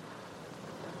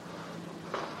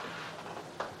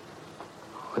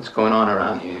 What's going on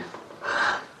around here?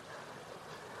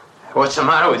 What's the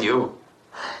matter with you?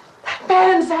 That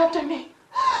man's after me.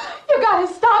 You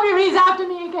gotta stop him. He's after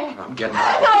me again. I'm getting out.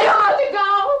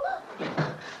 I have to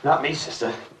go. Not me,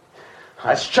 sister.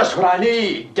 That's just what I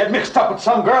need. Get mixed up with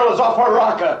some girl who's off her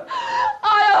rocker.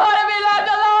 I don't want to be left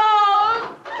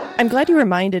alone. I'm glad you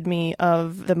reminded me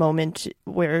of the moment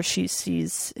where she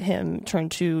sees him turn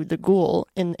to the ghoul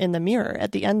in the mirror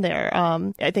at the end there.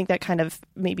 I think that kind of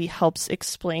maybe helps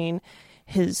explain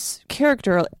his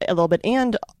character a little bit,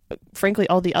 and frankly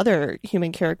all the other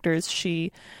human characters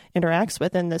she interacts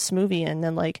with in this movie. And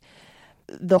then like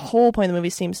the whole point of the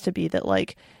movie seems to be that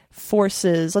like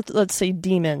forces, let's say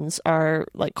demons, are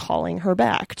like calling her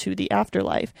back to the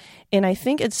afterlife. And I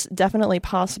think it's definitely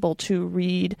possible to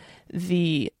read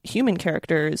the human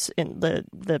characters in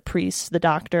the priest, the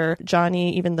doctor,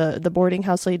 Johnny, even the boarding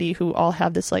house lady, who all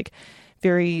have this like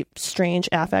very strange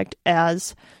affect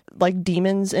as like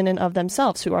demons in and of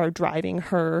themselves who are driving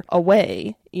her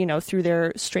away, you know, through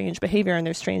their strange behavior and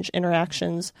their strange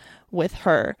interactions with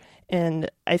her.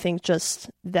 And I think just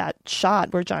that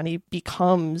shot where Johnny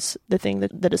becomes the thing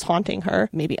that is haunting her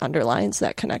maybe underlines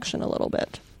that connection a little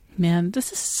bit. Man,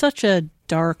 this is such a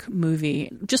dark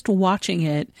movie. Just watching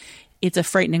it, it's a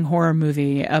frightening horror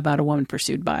movie about a woman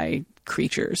pursued by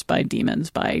creatures, by demons,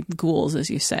 by ghouls, as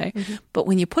you say. Mm-hmm. But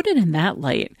when you put it in that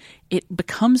light, it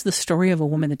becomes the story of a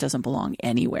woman that doesn't belong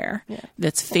anywhere,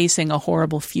 that's facing a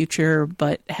horrible future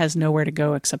but has nowhere to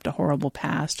go except a horrible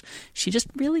past. She just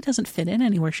really doesn't fit in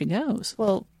anywhere she goes.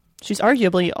 Well, she's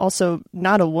arguably also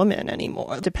not a woman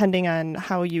anymore, depending on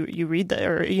how you read that,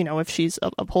 or, you know, if she's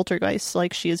a poltergeist,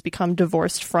 like she has become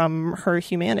divorced from her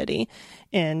humanity.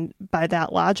 And by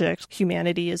that logic,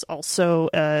 humanity is also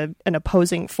an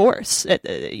opposing force, at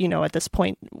this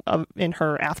point in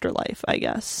her afterlife, I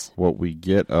guess. What we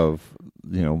get of,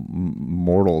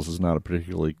 mortals is not a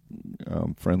particularly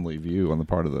friendly view on the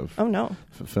part of the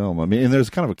film. I mean, and there's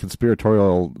kind of a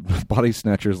conspiratorial body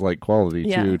snatchers-like quality,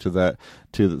 too,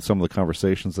 to some of the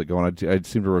conversations that go on. I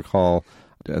seem to recall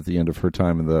at the end of her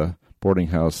time in the boarding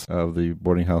house of the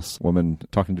boarding house woman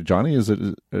talking to Johnny. Is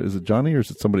it Johnny, or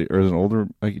is it somebody, or is it an older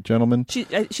gentleman?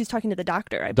 She's talking to the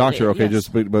doctor. I doctor. believe. Okay, yes.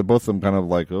 But both of them kind of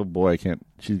like, oh boy,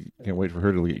 she can't wait for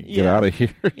her to get out of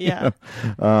here. Yeah.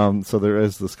 So there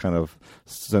is this kind of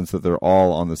sense that they're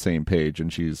all on the same page,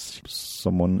 and she's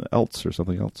someone else or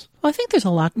something else. Well, I think there's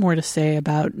a lot more to say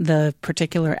about the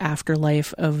particular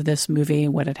afterlife of this movie,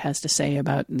 what it has to say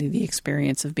about the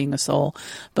experience of being a soul.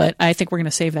 But I think we're going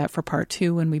to save that for part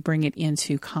 2 when we bring it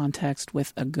into context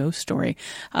with a ghost story.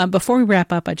 Before we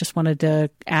wrap up, I just wanted to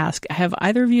ask, have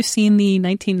either of you seen the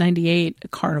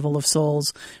 1998 Carnival of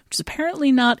Souls, which is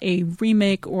apparently not a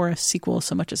remake or a sequel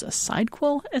so much as a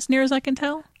sidequel, as near as I can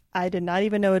tell? I did not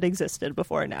even know it existed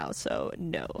before now, so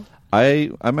no.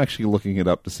 I'm actually looking it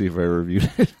up to see if I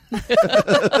reviewed it.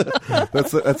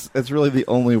 That's really the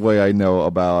only way I know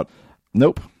about.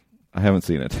 Nope, I haven't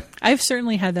seen it. I've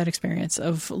certainly had that experience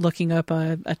of looking up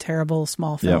a terrible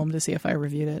small film to see if I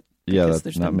reviewed it. Yeah,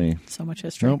 that's not me. So much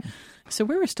history. Nope. So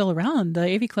we were still around.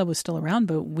 The AV Club was still around,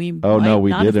 but we we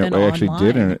didn't. We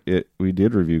actually did. We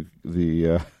did review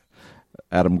the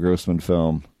Adam Grossman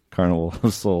film Carnival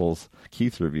of Souls.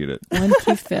 Keith reviewed it. One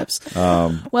Keith Phipps.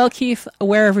 Well, Keith,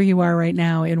 wherever you are right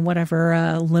now, in whatever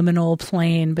liminal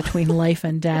plane between life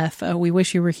and death, we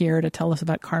wish you were here to tell us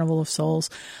about Carnival of Souls.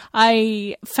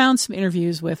 I found some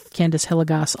interviews with Candice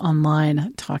Hillegas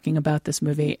online talking about this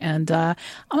movie, and I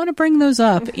want to bring those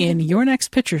up in your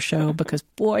next picture show, because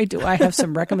boy, do I have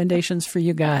some recommendations for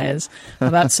you guys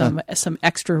about some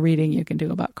extra reading you can do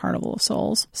about Carnival of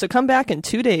Souls. So come back in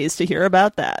 2 days to hear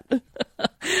about that.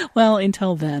 Well,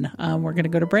 until then, we're going to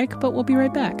go to break, but we'll be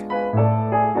right back.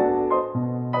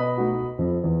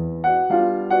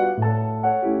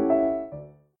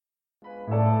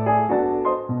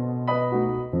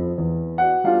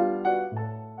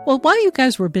 Well, while you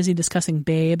guys were busy discussing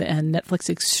Babe and Netflix's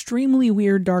extremely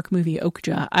weird dark movie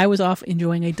Okja, I was off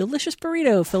enjoying a delicious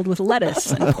burrito filled with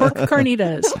lettuce and pork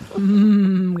carnitas.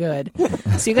 Good.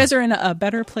 So you guys are in a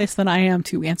better place than I am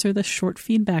to answer this short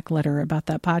feedback letter about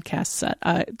that podcast set.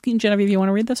 Genevieve, you want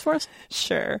to read this for us?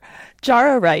 Sure.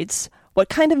 Jara writes, "What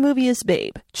kind of movie is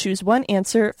Babe? Choose one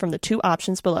answer from the 2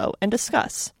 options below and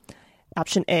discuss."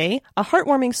 Option A, a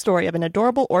heartwarming story of an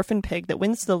adorable orphan pig that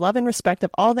wins the love and respect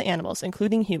of all the animals,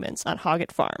 including humans, on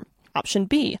Hoggett Farm. Option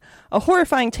B, a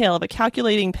horrifying tale of a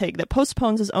calculating pig that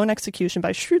postpones his own execution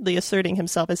by shrewdly asserting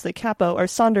himself as the capo or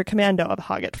Sonder Commando of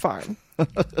Hoggett Farm.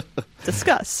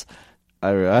 Discuss.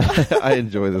 I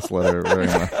enjoy this letter very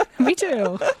much. Me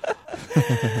too.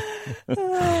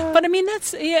 But I mean,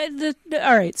 that's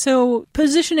all right. So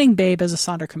positioning Babe as a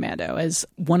Sonder Commando, as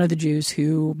one of the Jews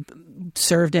who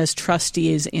served as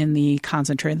trustees in the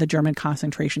German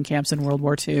concentration camps in World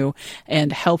War II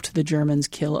and helped the Germans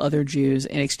kill other Jews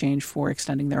in exchange for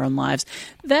extending their own lives.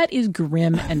 That is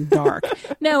grim and dark.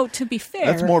 Now, to be fair,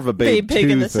 that's more of a Babe Pig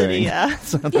in the thing. City, yeah.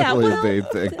 It's not really a Babe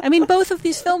thing. I mean, both of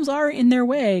these films are in their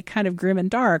way kind of grim and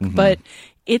dark, but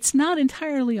it's not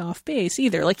entirely off base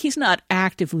either. Like, he's not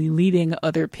actively leading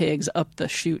other pigs up the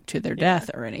chute to their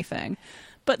death or anything.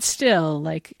 But still,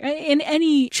 like, in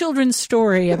any children's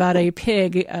story about a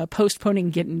pig postponing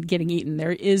getting eaten,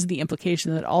 there is the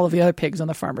implication that all of the other pigs on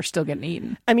the farm are still getting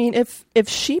eaten. I mean, if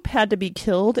sheep had to be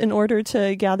killed in order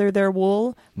to gather their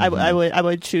wool, I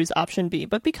would choose option B.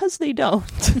 But because they don't,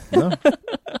 No.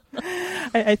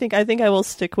 I think I will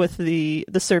stick with the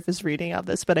surface reading of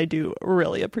this. But I do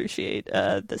really appreciate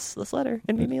this letter.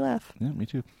 It made me laugh. Yeah, me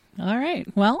too. All right.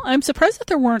 Well, I'm surprised that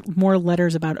there weren't more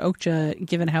letters about Okja,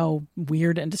 given how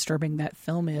weird and disturbing that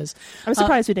film is. I'm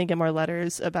surprised we didn't get more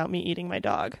letters about me eating my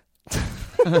dog.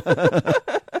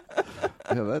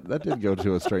 Yeah, that did go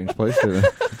to a strange place, didn't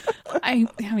it? I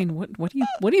mean, what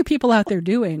are you people out there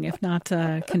doing if not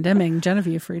condemning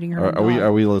Genevieve for eating her own dog?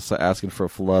 Are we asking for a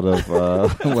flood of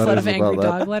letters flood of angry about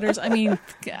that? dog letters? I mean,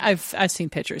 I've seen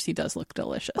pictures. He does look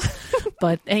delicious.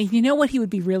 But hey, you know what he would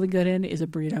be really good in is a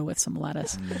burrito with some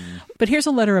lettuce. But here's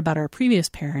a letter about our previous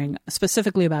pairing,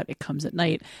 specifically about It Comes at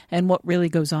Night and what really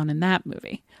goes on in that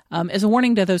movie. As a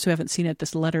warning to those who haven't seen it,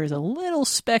 this letter is a little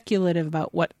speculative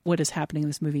about what is happening in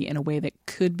this movie in a way that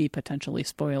could be potentially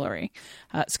spoilery.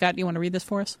 Scott, do you want to read this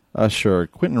for us? Sure.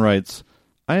 Quentin writes,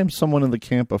 I am someone in the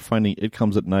camp of finding It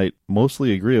Comes at Night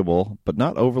mostly agreeable, but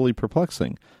not overly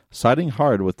perplexing, siding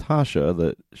hard with Tasha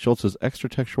that Schultz's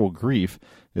extratextual grief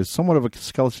is somewhat of a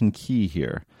skeleton key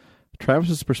here.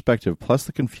 Travis's perspective plus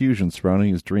the confusion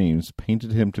surrounding his dreams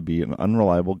painted him to be an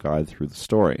unreliable guide through the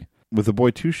story. With the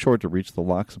boy too short to reach the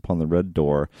locks upon the red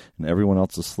door and everyone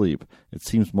else asleep, it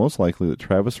seems most likely that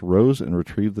Travis rose and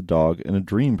retrieved the dog in a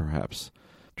dream, perhaps.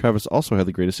 Travis also had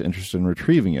the greatest interest in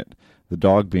retrieving it, the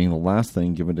dog being the last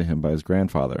thing given to him by his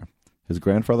grandfather. His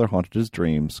grandfather haunted his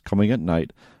dreams, coming at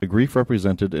night, a grief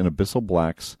represented in abyssal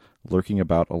blacks lurking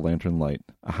about a lantern light,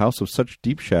 a house of such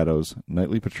deep shadows,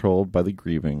 nightly patrolled by the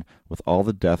grieving, with all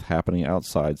the death happening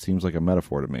outside seems like a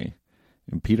metaphor to me.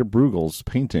 In Peter Bruegel's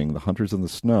painting, The Hunters in the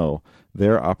Snow,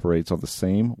 there operates on the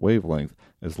same wavelength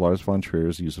as Lars von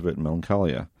Trier's use of it in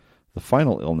Melancholia. The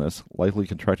final illness, likely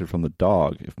contracted from the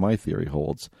dog, if my theory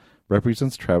holds,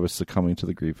 represents Travis succumbing to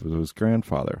the grief of his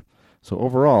grandfather. So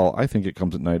overall, I think It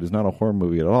Comes at Night is not a horror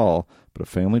movie at all, but a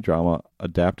family drama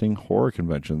adapting horror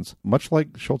conventions, much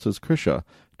like Schultz's Krisha,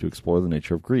 to explore the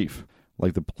nature of grief.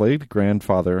 Like the plagued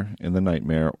grandfather in The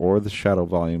Nightmare or the shadow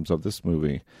volumes of this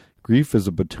movie, grief is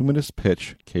a bituminous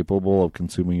pitch capable of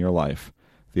consuming your life.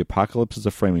 The apocalypse is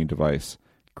a framing device.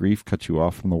 Grief cuts you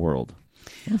off from the world.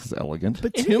 This is elegant.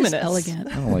 Bituminous. It is elegant.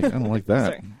 I don't like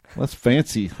that. That's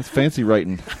fancy. That's fancy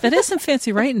writing. That is some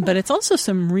fancy writing, but it's also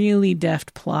some really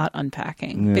deft plot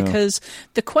unpacking. Yeah. Because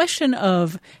the question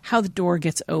of how the door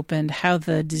gets opened, how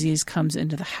the disease comes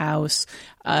into the house,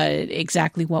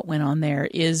 exactly what went on there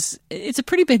it's a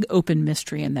pretty big open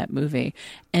mystery in that movie.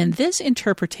 And this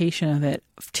interpretation of it,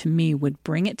 to me, would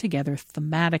bring it together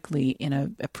thematically in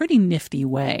a pretty nifty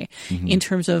way in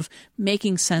terms of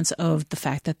making sense of the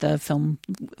fact that the film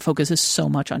focuses so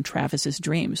much on Travis's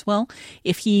dreams. Well,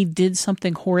 if he did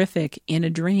something horrific in a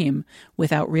dream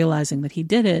without realizing that he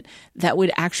did it, that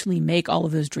would actually make all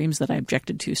of those dreams that I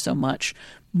objected to so much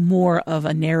more of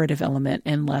a narrative element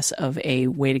and less of a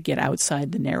way to get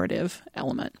outside the narrative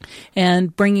element.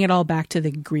 And bringing it all back to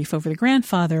the grief over the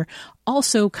grandfather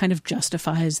also kind of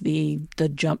justifies the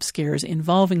jump scares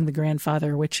involving the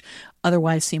grandfather, which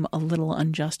otherwise seem a little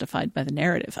unjustified by the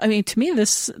narrative. I mean, to me,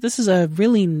 this is a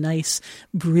really nice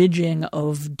bridging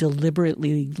of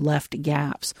deliberately left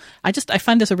gaps. I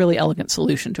find this a really elegant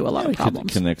solution to a lot of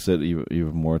problems. It connects it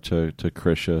even more to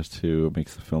Krisha, to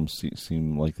makes the film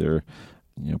seem like they're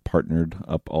partnered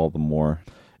up all the more.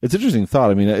 It's an interesting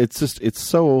thought. I mean, it's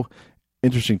so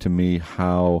interesting to me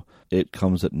how It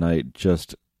Comes at Night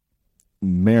just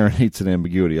marinates in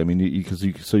ambiguity. I mean,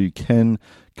 you can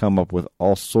come up with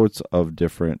all sorts of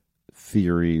different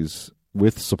theories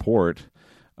with support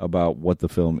about what the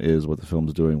film is, what the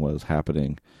film's doing, what is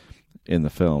happening in the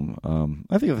film.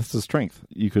 I think that's the strength.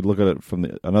 You could look at it from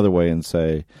another way and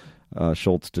say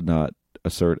Schultz did not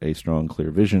assert a strong,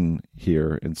 clear vision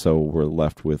here, and so we're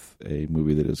left with a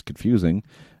movie that is confusing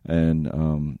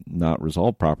and not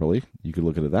resolved properly. You could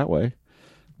look at it that way.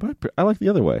 But I like the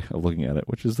other way of looking at it,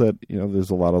 which is that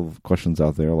there's a lot of questions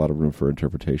out there, a lot of room for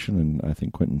interpretation, and I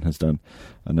think Quentin has done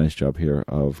a nice job here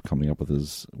of coming up with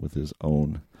his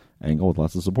own angle with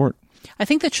lots of support. I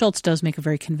think that Schultz does make a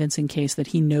very convincing case that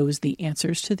he knows the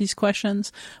answers to these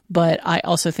questions, but I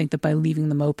also think that by leaving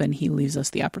them open, he leaves us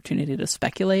the opportunity to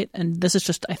speculate, and this is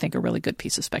just, I think, a really good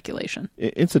piece of speculation.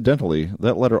 Incidentally,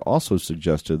 that letter also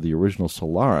suggested the original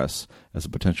Solaris as a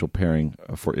potential pairing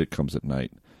for It Comes at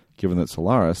Night, given that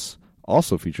Solaris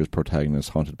also features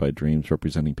protagonists haunted by dreams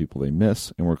representing people they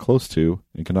miss and were close to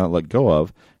and cannot let go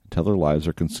of until their lives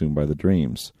are consumed by the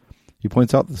dreams. He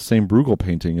points out that the same Bruegel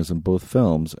painting is in both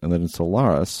films, and that in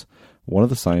Solaris, one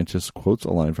of the scientists quotes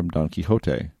a line from Don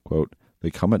Quixote, quote, "They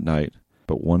come at night,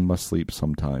 but one must sleep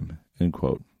sometime," end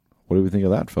quote. What do we think of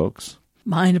that, folks?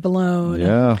 Mind blown.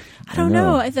 Yeah. I don't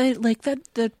know. I like that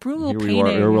Bruegel painting.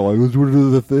 Here we are, like, let's do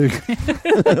the thing.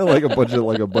 like a bunch of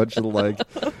like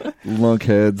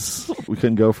lunkheads. We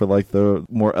couldn't go for like the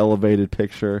more elevated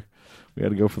picture. We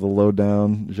had to go for the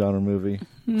low-down genre movie.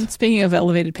 Speaking of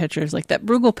elevated pictures, like that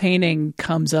Bruegel painting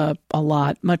comes up a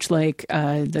lot, much like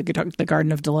the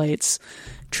Garden of Delights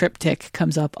triptych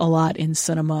comes up a lot in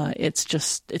cinema. It's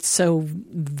so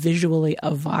visually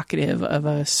evocative of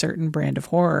a certain brand of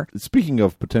horror. Speaking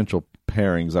of potential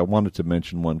pairings, I wanted to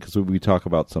mention one because we talk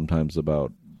about sometimes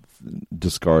about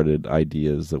discarded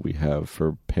ideas that we have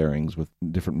for pairings with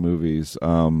different movies.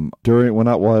 While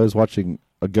I was watching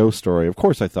A Ghost Story, of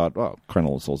course I thought, oh,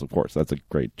 Carnival of Souls, of course, that's a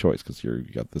great choice because you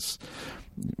got this,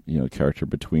 character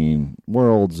between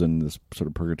worlds and this sort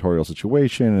of purgatorial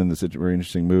situation and this very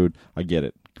interesting mood. I get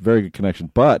it. Very good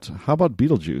connection. But how about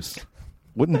Beetlejuice?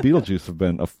 Wouldn't Beetlejuice have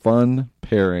been a fun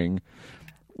pairing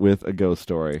with A Ghost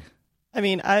Story? I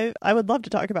mean, I would love to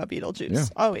talk about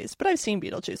Beetlejuice, always, but I've seen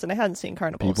Beetlejuice and I hadn't seen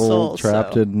Carnival of Souls.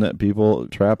 People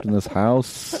trapped in this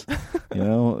house,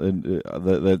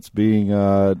 that's being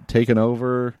taken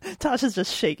over. Tasha's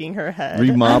just shaking her head.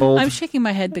 Remodeled. I'm shaking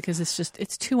my head because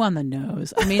it's too on the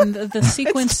nose. I mean, the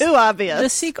sequence, it's too obvious. The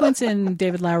sequence in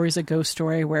David Lowery's A Ghost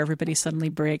Story where everybody suddenly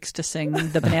breaks to sing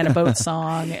the Banana Boat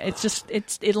song.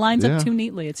 It lines up too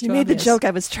neatly. It's too You made obvious. the joke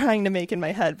I was trying to make in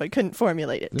my head but couldn't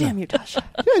formulate it. Damn you, Tasha.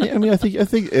 Yeah, I mean, I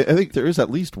think there is at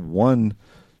least one,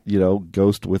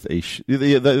 ghost with a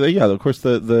of course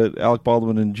the Alec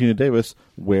Baldwin and Gina Davis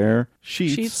wear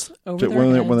sheets over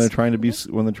when they're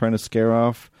trying to scare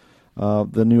off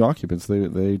the new occupants.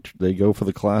 They go for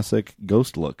the classic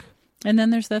ghost look. And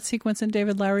then there's that sequence in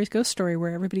David Lowery's Ghost Story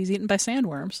where everybody's eaten by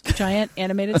sandworms, giant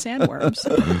animated sandworms.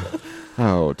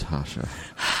 Oh, Tasha.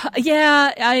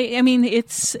 Yeah, I mean,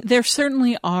 there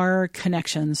certainly are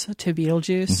connections to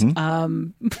Beetlejuice.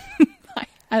 Mm-hmm.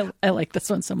 I like this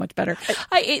one so much better.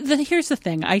 Here's the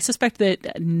thing. I suspect that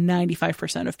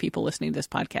 95% of people listening to this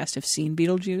podcast have seen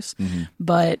Beetlejuice. Mm-hmm.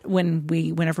 But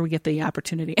whenever we get the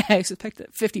opportunity, I suspect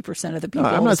that 50% of the people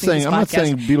listening to this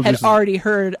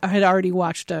podcast had already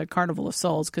watched Carnival of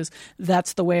Souls because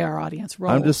that's the way our audience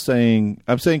rolls. I'm saying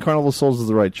Carnival of Souls is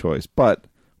the right choice, but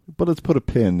let's put a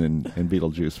pin in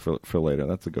Beetlejuice for later.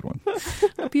 That's a good one.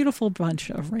 A beautiful bunch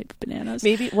of ripe bananas.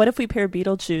 Maybe, what if we pair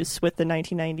Beetlejuice with the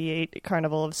 1998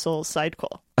 Carnival of Souls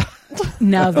sidequel?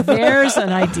 Now there's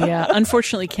an idea.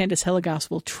 Unfortunately, Candace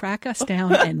Hilligoss will track us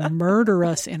down and murder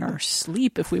us in our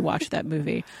sleep if we watch that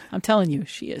movie. I'm telling you,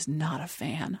 she is not a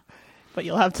fan. But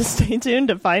you'll have to stay tuned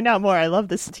to find out more. I love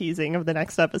this teasing of the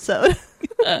next episode.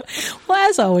 Well,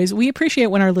 as always, we appreciate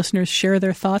when our listeners share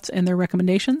their thoughts and their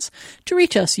recommendations. To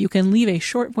reach us, you can leave a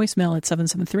short voicemail at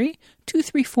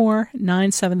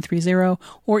 773-234-9730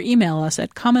 or email us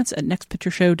at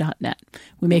comments@nextpictureshow.net.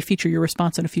 We may feature your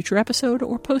response in a future episode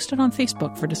or post it on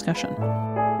Facebook for discussion.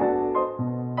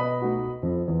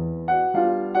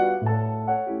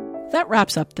 That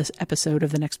wraps up this episode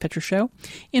of The Next Picture Show.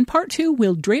 In part 2,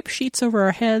 we'll drape sheets over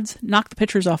our heads, knock the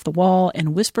pictures off the wall,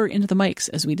 and whisper into the mics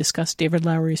as we discuss David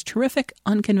Lowery's terrific,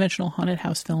 unconventional haunted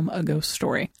house film, A Ghost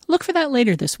Story. Look for that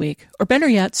later this week, or better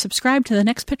yet, subscribe to The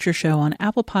Next Picture Show on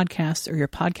Apple Podcasts or your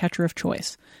podcatcher of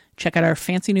choice. Check out our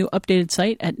fancy new updated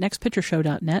site at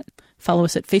nextpictureshow.net, follow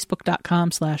us at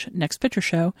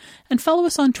facebook.com/nextpictureshow, and follow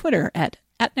us on Twitter at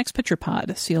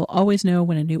nextpicturepod so you'll always know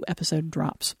when a new episode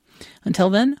drops. Until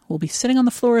then, we'll be sitting on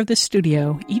the floor of this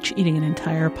studio, each eating an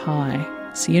entire pie.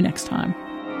 See you next time.